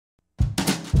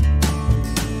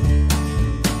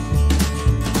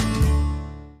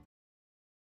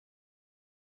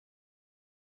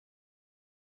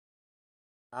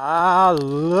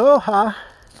Aloha!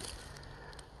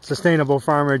 Sustainable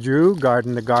Farmer Drew,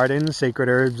 Garden to Garden, Sacred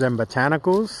Herbs and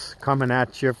Botanicals, coming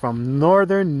at you from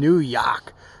northern New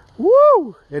York.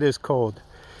 Woo! It is cold.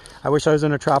 I wish I was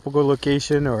in a tropical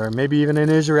location or maybe even in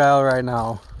Israel right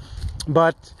now.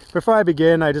 But before I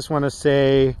begin, I just want to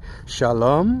say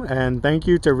shalom and thank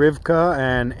you to Rivka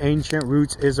and Ancient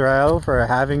Roots Israel for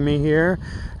having me here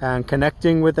and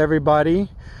connecting with everybody.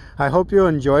 I hope you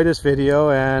enjoy this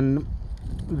video and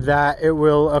that it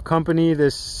will accompany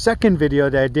this second video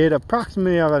that I did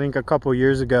approximately, I think, a couple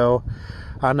years ago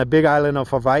on the big island of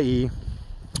Hawaii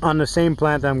on the same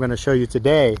plant that I'm going to show you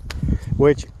today,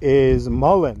 which is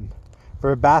Mullein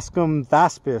Verbascum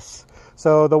thapsus.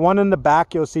 So the one in the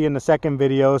back you'll see in the second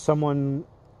video, someone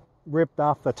ripped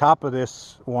off the top of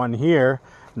this one here,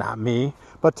 not me.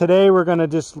 But today we're going to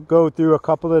just go through a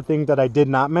couple of things that I did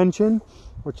not mention,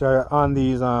 which are on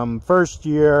these first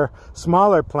year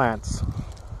smaller plants.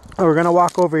 We're going to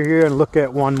walk over here and look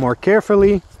at one more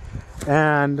carefully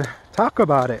and talk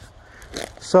about it.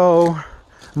 So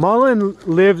mullein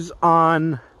lives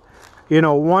on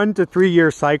 1 to 3 year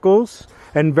cycles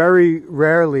and very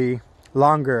rarely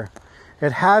longer.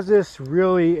 It has this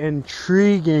really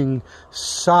intriguing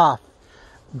soft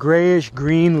grayish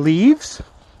green leaves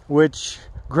which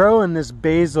grow in this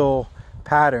basal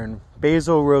pattern,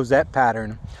 basal rosette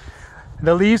pattern.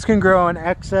 The leaves can grow in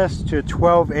excess to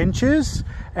 12 inches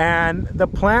and the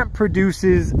plant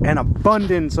produces an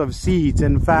abundance of seeds.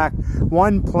 In fact,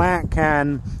 one plant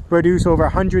can produce over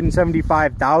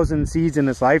 175,000 seeds in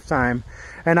its lifetime.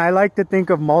 And I like to think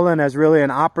of mullein as really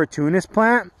an opportunist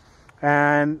plant,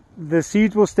 and the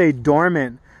seeds will stay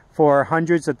dormant for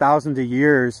hundreds of thousands of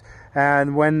years,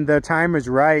 and when the time is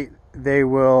right, they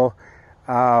will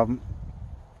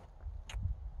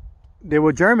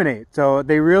germinate. So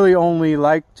they really only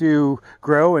like to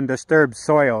grow in disturbed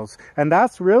soils, and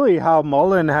that's really how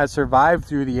mullein has survived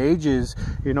through the ages,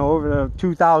 over the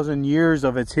 2,000 years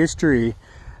of its history.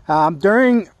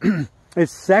 During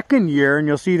its second year, and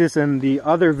you'll see this in the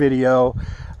other video,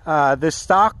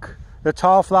 the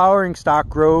tall flowering stalk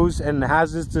grows and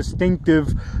has this distinctive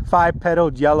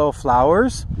 5-petaled yellow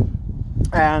flowers,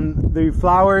 and the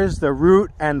flowers, the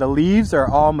root and the leaves are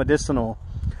all medicinal.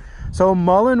 So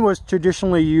mullein was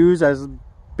traditionally used as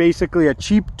basically a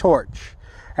cheap torch,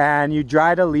 and you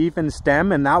dry the leaf and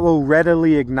stem and that will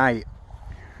readily ignite.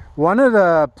 One of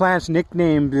the plant's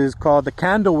nicknames is called the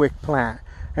candlewick plant.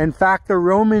 In fact, the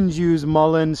Romans used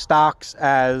mullein stalks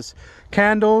as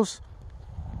candles,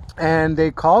 and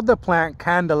they called the plant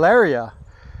Candelaria.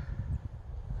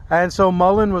 And so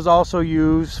mullein was also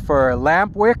used for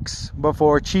lamp wicks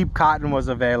before cheap cotton was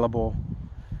available.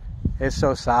 It's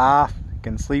so soft, you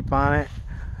can sleep on it.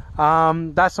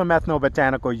 That's some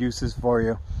ethnobotanical uses for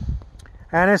you.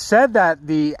 And it's said that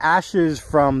the ashes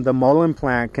from the mullein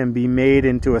plant can be made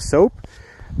into a soap,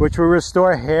 which will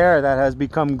restore hair that has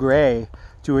become gray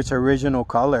to its original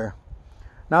color.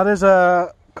 Now there's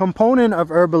a component of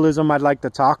herbalism I'd like to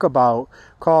talk about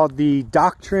called the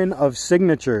doctrine of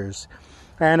signatures.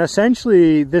 And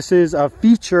essentially this is a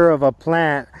feature of a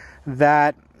plant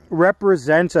that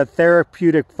represents a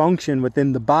therapeutic function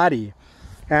within the body.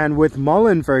 And with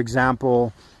mullein, for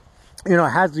example, it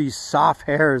has these soft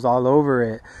hairs all over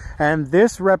it, and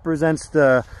this represents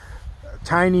the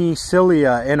tiny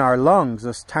cilia in our lungs,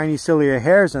 those tiny cilia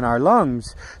hairs in our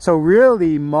lungs. So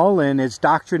really mullein, its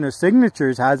doctrine of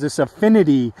signatures, has this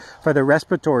affinity for the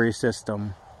respiratory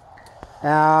system,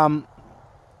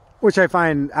 which I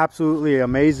find absolutely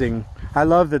amazing. I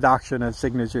love the doctrine of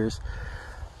signatures.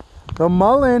 The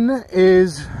mullein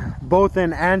is both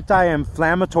an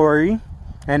anti-inflammatory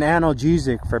and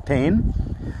analgesic for pain,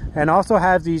 and also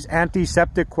has these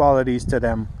antiseptic qualities to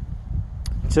them,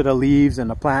 to the leaves and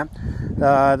the plant.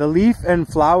 The leaf and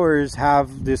flowers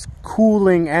have this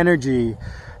cooling energy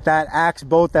that acts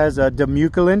both as a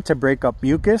demuculant to break up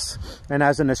mucus and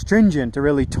as an astringent to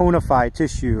really tonify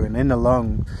tissue and in the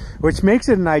lung, which makes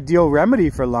it an ideal remedy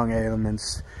for lung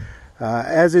ailments,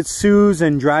 as it soothes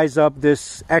and dries up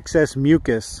this excess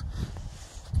mucus.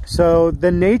 So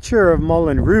the nature of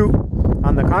mullein root,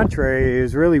 on the contrary,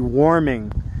 is really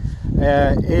warming.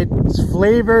 Its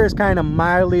flavor is kind of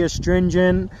mildly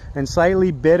astringent and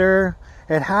slightly bitter.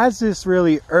 It has this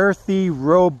really earthy,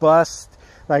 robust,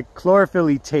 like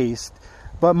chlorophyll-y taste.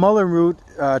 But mullein root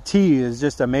tea is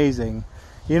just amazing.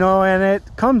 And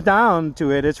it comes down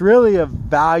to it, it's really a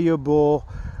valuable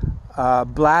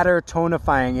bladder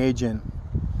tonifying agent.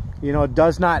 It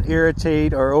does not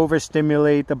irritate or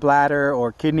overstimulate the bladder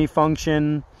or kidney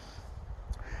function.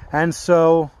 And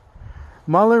so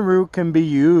mullein root can be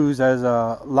used as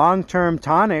a long-term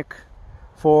tonic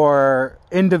for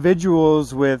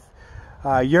individuals with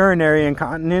urinary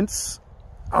incontinence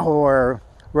or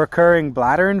recurring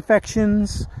bladder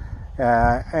infections,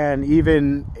 and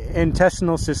even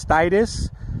intestinal cystitis,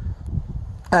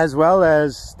 as well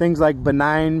as things like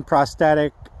benign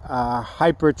prostatic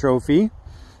hypertrophy,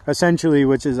 essentially,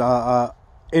 which is a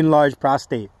enlarged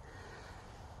prostate.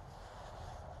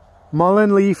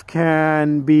 Mullein leaf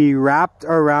can be wrapped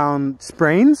around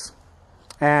sprains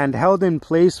and held in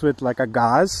place with like a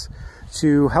gauze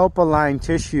to help align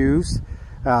tissues,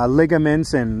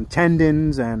 ligaments and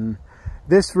tendons, and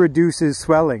this reduces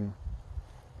swelling.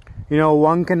 You know,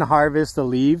 one can harvest the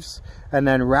leaves and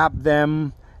then wrap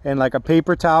them in like a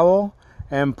paper towel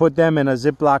and put them in a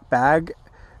Ziploc bag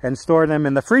and store them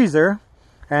in the freezer,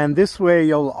 and this way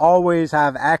you'll always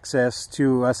have access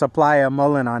to a supply of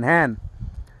mullein on hand.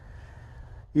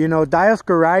 You know,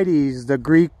 Dioscorides, the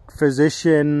Greek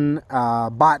physician,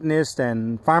 botanist,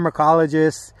 and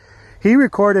pharmacologist, he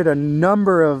recorded a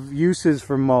number of uses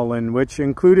for mullein, which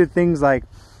included things like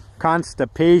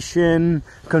constipation,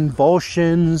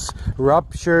 convulsions,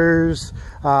 ruptures,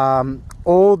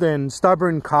 old and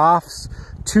stubborn coughs,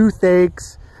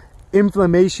 toothaches,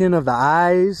 inflammation of the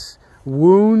eyes,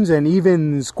 wounds, and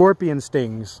even scorpion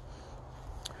stings.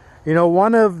 You know,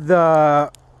 one of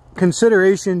the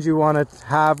considerations you want to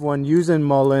have when using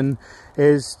mullein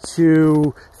is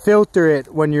to filter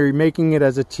it when you're making it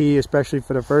as a tea, especially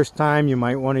for the first time. You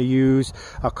might want to use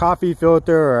a coffee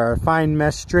filter or a fine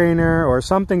mesh strainer or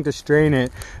something to strain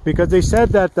it, because they said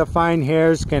that the fine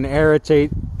hairs can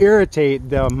irritate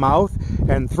the mouth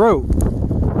and throat.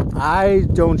 I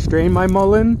don't strain my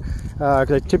mullein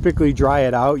because I typically dry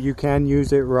it out. You can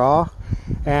use it raw,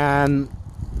 and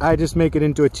I just make it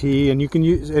into a tea, and you can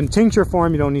use in tincture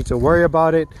form. You don't need to worry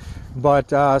about it, but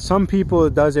some people,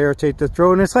 it does irritate the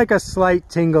throat, and it's like a slight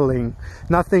tingling,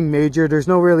 nothing major. There's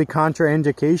no really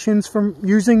contraindications from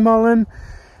using mullein,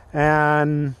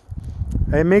 and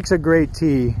it makes a great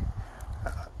tea.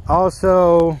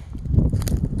 Also,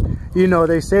 you know,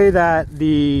 they say that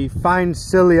the fine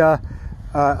cilia,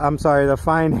 the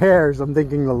fine hairs, I'm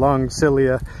thinking the long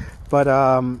cilia, but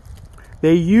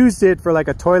they used it for like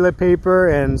a toilet paper,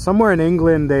 and somewhere in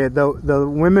England the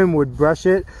women would brush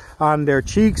it on their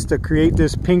cheeks to create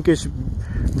this pinkish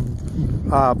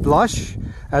blush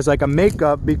as like a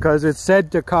makeup, because it's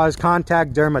said to cause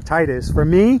contact dermatitis. For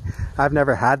me, I've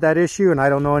never had that issue, and I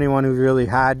don't know anyone who's really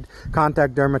had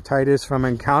contact dermatitis from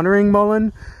encountering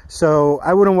mullein, so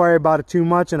I wouldn't worry about it too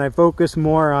much, and I focus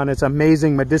more on its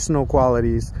amazing medicinal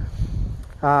qualities.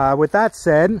 With that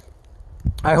said,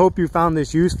 I hope you found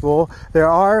this useful. There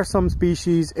are some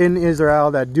species in Israel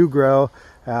that do grow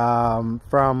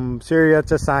from Syria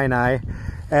to Sinai,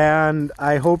 and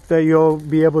I hope that you'll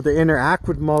be able to interact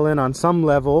with mullein on some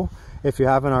level if you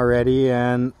haven't already,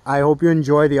 and I hope you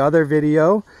enjoy the other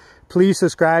video. Please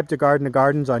subscribe to Garden to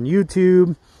Gardens on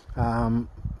YouTube,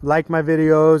 like my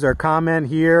videos, or comment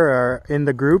here or in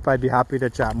the group. I'd be happy to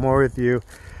chat more with you.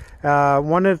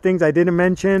 One of the things I didn't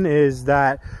mention is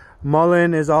that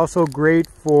mullein is also great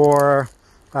for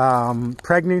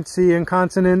pregnancy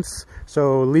incontinence,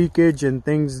 so leakage and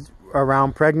things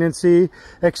around pregnancy,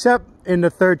 except in the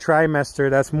third trimester.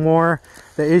 That's more,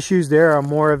 the issues there are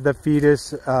more of the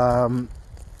fetus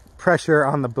pressure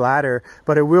on the bladder,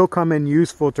 but it will come in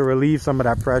useful to relieve some of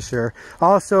that pressure.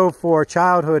 Also for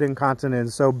childhood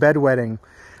incontinence, so bedwetting,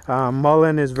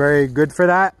 mullein is very good for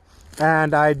that.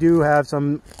 And I do have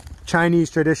some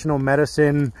Chinese traditional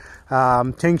medicine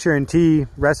tincture and tea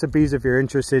recipes. If you're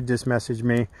interested, just message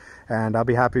me and I'll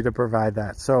be happy to provide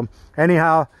that. So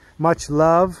anyhow, much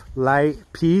love, light,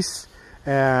 peace,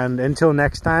 and until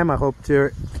next time, I hope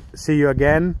to see you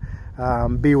again.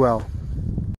 Be well.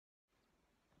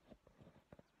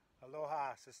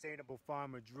 Aloha, sustainable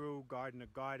farmer Drew, Garden to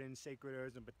Garden, Sacred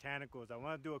Herbs and Botanicals. I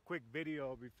want to do a quick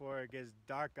video before it gets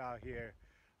dark out here.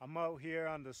 I'm out here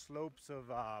on the slopes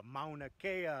of Mauna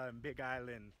Kea in Big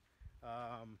Island.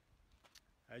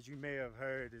 As you may have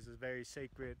heard, this is a very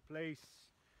sacred place,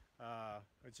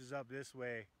 which is up this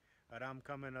way, but I'm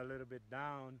coming a little bit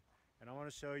down, and I want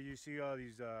to show you, see all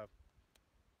these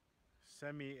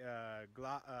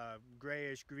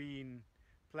grayish green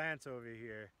plants over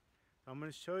here. I'm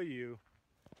going to show you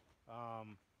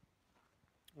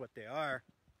what they are.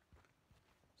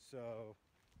 So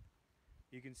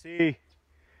you can see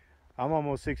I'm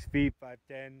almost 6 feet,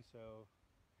 5'10", so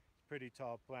it's a pretty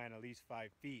tall plant, at least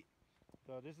 5 feet.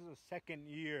 So this is a second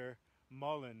year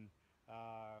mullein,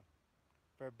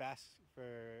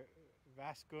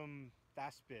 Verbascum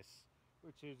thapsus,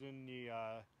 which is in the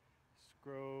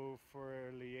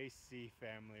Scrophulaceae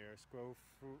family, or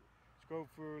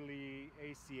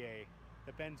Scrophulaceae.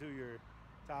 Depends who you're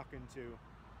talking to.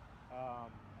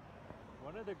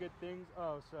 One of the good things,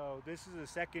 so this is a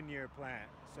second year plant,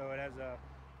 so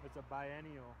it's a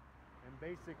biennial, and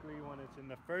basically when it's in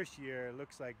the first year, it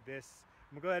looks like this.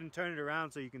 I'm gonna go ahead and turn it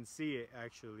around so you can see it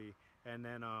actually, and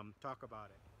then talk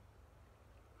about it.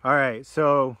 All right,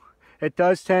 so it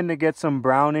does tend to get some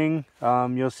browning.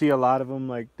 You'll see a lot of them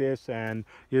like this, and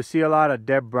you'll see a lot of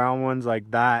dead brown ones like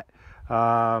that,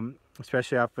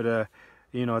 especially after the,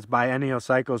 it's biennial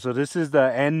cycle. So this is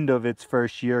the end of its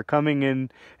first year coming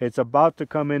in. It's about to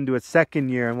come into its second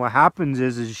year, and what happens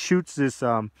is it shoots this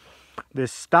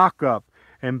this stalk up.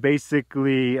 And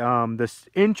basically, this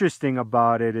interesting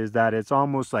about it is that it's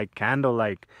almost like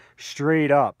candle-like,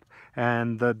 straight up.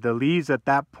 And the leaves at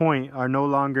that point are no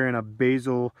longer in a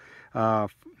basal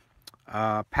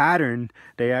pattern.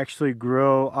 They actually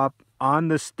grow up on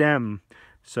the stem,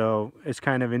 so it's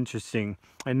kind of interesting.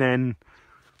 And then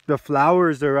the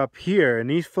flowers are up here, and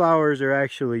these flowers are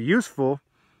actually useful.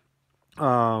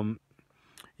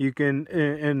 You can,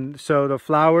 and so the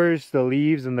flowers, the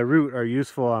leaves, and the root are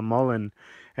useful on mullein.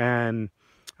 And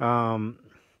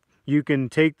you can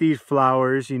take these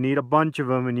flowers, you need a bunch of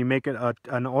them, and you make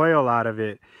an oil out of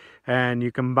it. And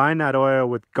you combine that oil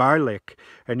with garlic,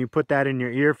 and you put that in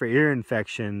your ear for ear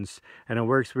infections. And it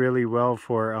works really well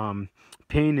for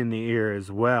pain in the ear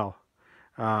as well.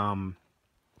 And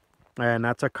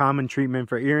that's a common treatment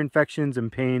for ear infections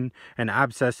and pain and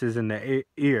abscesses in the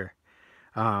ear.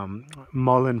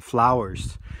 Mullein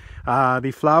flowers.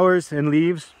 The flowers and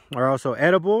leaves are also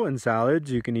edible in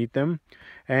salads. You can eat them.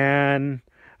 And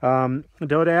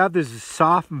though they have this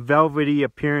soft velvety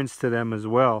appearance to them as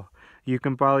well. You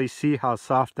can probably see how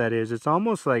soft that is. It's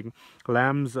almost like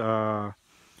lamb's ear,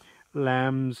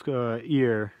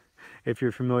 if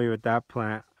you're familiar with that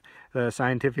plant. The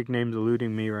scientific name's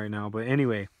eluding me right now, but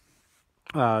anyway,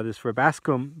 this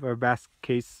Verbascum,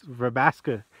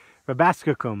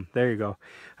 Verbascum, there you go.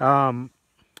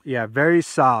 Yeah, very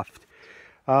soft.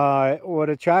 What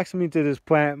attracts me to this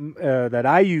plant that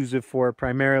I use it for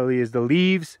primarily is the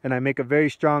leaves, and I make a very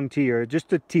strong tea, or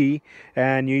just a tea,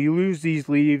 and you use these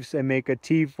leaves and make a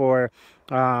tea for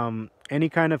any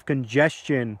kind of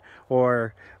congestion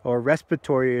or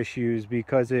respiratory issues,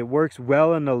 because it works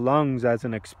well in the lungs as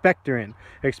an expectorant.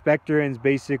 Expectorants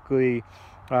basically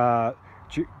go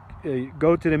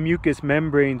to the mucous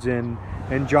membranes and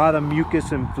draw the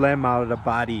mucus and phlegm out of the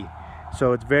body.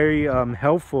 So it's very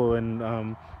helpful,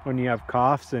 and when you have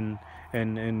coughs and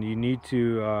you need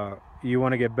to you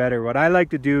want to get better. What I like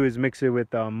to do is mix it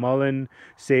with mullein,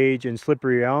 sage, and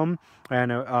slippery elm,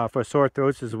 and for sore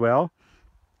throats as well.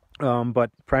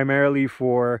 But primarily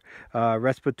for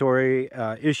respiratory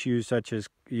issues such as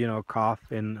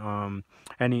cough and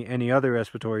any other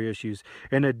respiratory issues.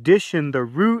 In addition, the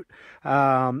root,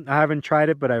 I haven't tried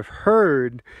it, but I've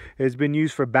heard has been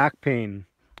used for back pain.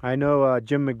 I know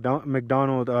Jim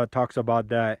McDonald talks about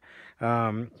that,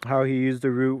 how he used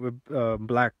the root with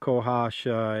black cohosh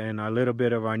and a little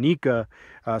bit of arnica,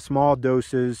 small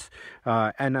doses,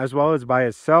 and as well as by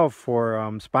itself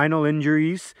for spinal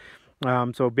injuries.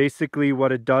 So basically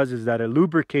what it does is that it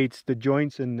lubricates the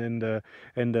joints in the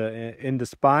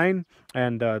spine,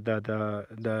 and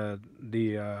the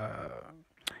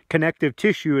connective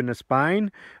tissue in the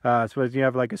spine, so as you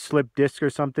have like a slip disc or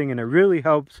something, and it really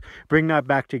helps bring that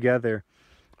back together.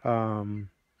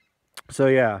 So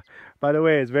yeah, by the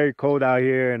way, it's very cold out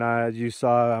here, and as you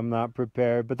saw, I'm not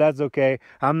prepared, but that's okay.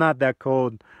 I'm not that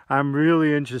cold. I'm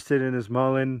really interested in this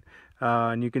mullein,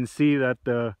 and you can see that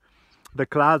the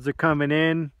clouds are coming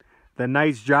in, the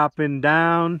night's dropping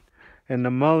down, and the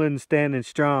mullein standing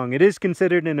strong. It is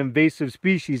considered an invasive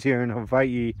species here in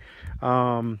Hawaii.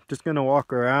 Just gonna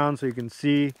walk around so you can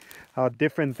see how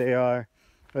different they are.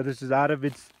 But this is out of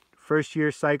its first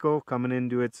year cycle, coming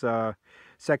into its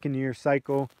second year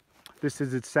cycle. This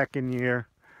is its second year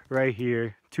right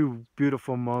here. Two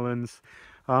beautiful mulleins.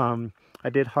 I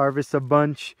did harvest a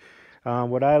bunch.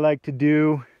 What I like to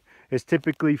do is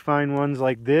typically find ones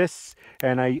like this,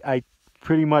 and I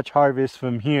pretty much harvest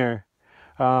from here.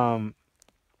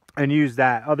 And use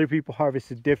that. Other people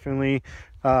harvest it differently,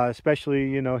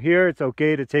 especially here it's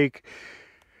okay to take,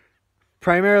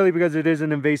 primarily because it is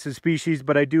an invasive species,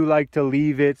 but I do like to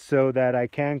leave it so that I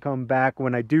can come back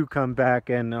when I do come back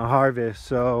and harvest.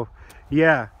 So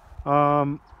yeah,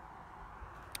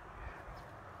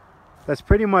 that's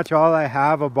pretty much all I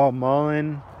have about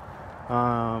mullein.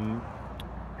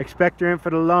 Expectorant for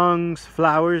the lungs,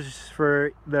 flowers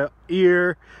for the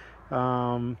ear,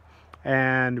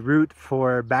 and root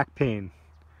for back pain.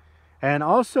 And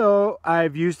also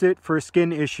I've used it for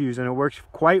skin issues, and it works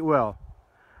quite well.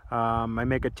 I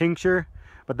make a tincture,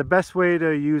 but the best way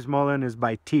to use mullein is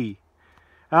by tea.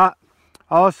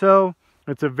 Also,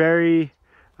 it's a very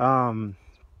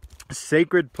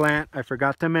sacred plant. I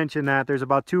forgot to mention that. There's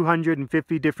about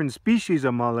 250 different species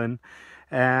of mullein.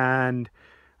 And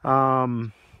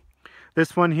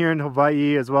this one here in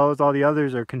Hawaii, as well as all the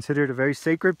others, are considered a very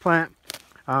sacred plant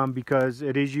because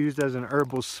it is used as an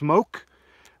herbal smoke.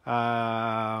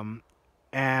 And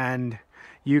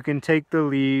you can take the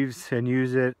leaves and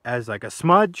use it as like a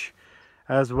smudge,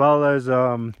 as well as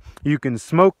you can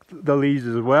smoke the leaves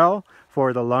as well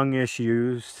for the lung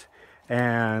issues.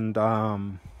 And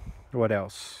what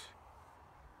else?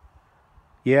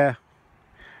 Yeah,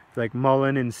 like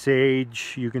mullein and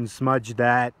sage, you can smudge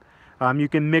that. You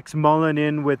can mix mullein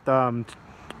in with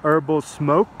herbal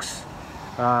smokes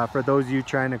for those of you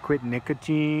trying to quit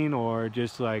nicotine, or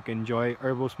just like enjoy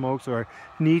herbal smokes, or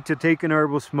need to take an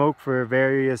herbal smoke for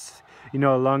various, you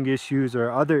know, lung issues or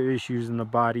other issues in the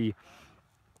body.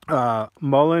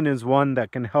 Mullein is one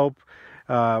that can help,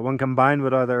 when combined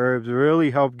with other herbs,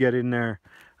 really help get in there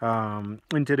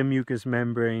into the mucous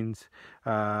membranes.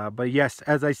 But yes,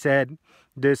 as I said,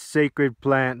 this sacred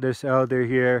plant, this elder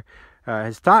here,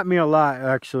 has taught me a lot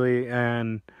actually,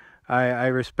 and I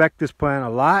respect this plant a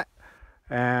lot,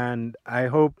 and I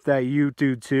hope that you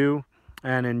do too,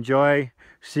 and enjoy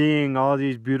seeing all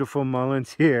these beautiful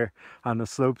mulleins here on the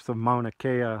slopes of Mauna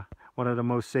Kea, one of the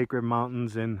most sacred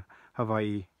mountains in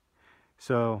Hawaii.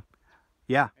 So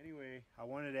yeah, anyway, I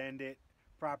wanted to end it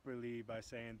properly by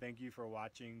saying thank you for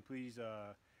watching. Please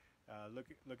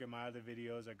look at my other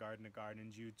videos at Garden to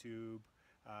Gardens YouTube.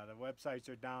 The websites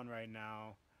are down right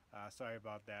now, sorry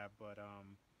about that, but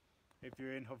if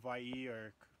you're in Hawaii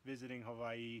or visiting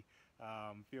Hawaii,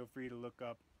 feel free to look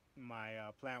up my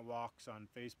plant walks on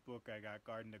Facebook. I got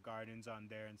Garden to Gardens on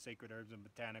there, and Sacred Herbs and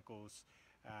Botanicals,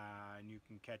 and you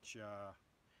can catch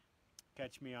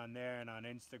me on there, and on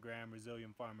Instagram,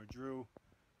 Resilient Farmer Drew.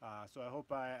 So I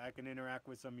hope I can interact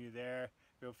with some of you there.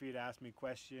 Feel free to ask me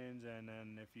questions, and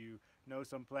then if you know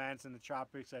some plants in the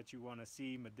tropics that you want to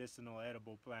see, medicinal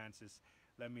edible plants, just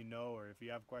let me know. Or if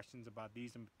you have questions about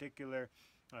these in particular,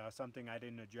 something I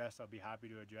didn't address, I'll be happy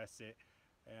to address it.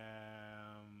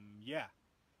 Yeah,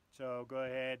 so go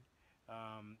ahead.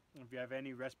 If you have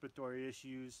any respiratory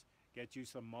issues, get you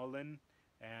some mullein,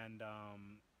 and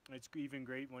it's even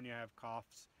great when you have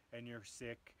coughs and you're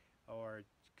sick or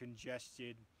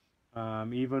congested.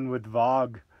 Even with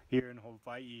VOG here in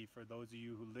Hawaii, for those of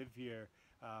you who live here,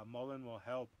 mullein will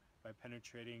help by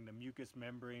penetrating the mucous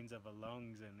membranes of the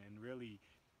lungs and really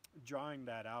drawing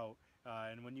that out.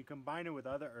 And when you combine it with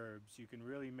other herbs, you can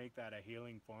really make that a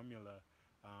healing formula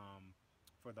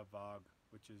for the VOG,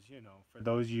 which is, you know, for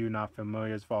those of you not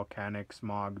familiar, it's volcanic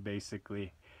smog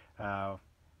basically.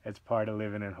 It's part of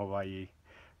living in Hawaii.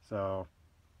 So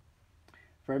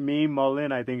for me,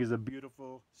 mullein, I think, is a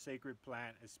beautiful, sacred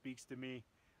plant. It speaks to me,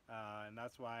 and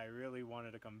that's why I really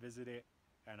wanted to come visit it,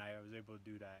 and I was able to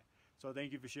do that. So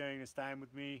thank you for sharing this time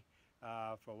with me,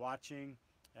 for watching.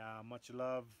 Much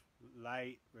love,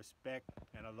 light, respect,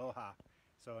 and aloha.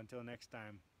 So until next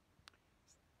time.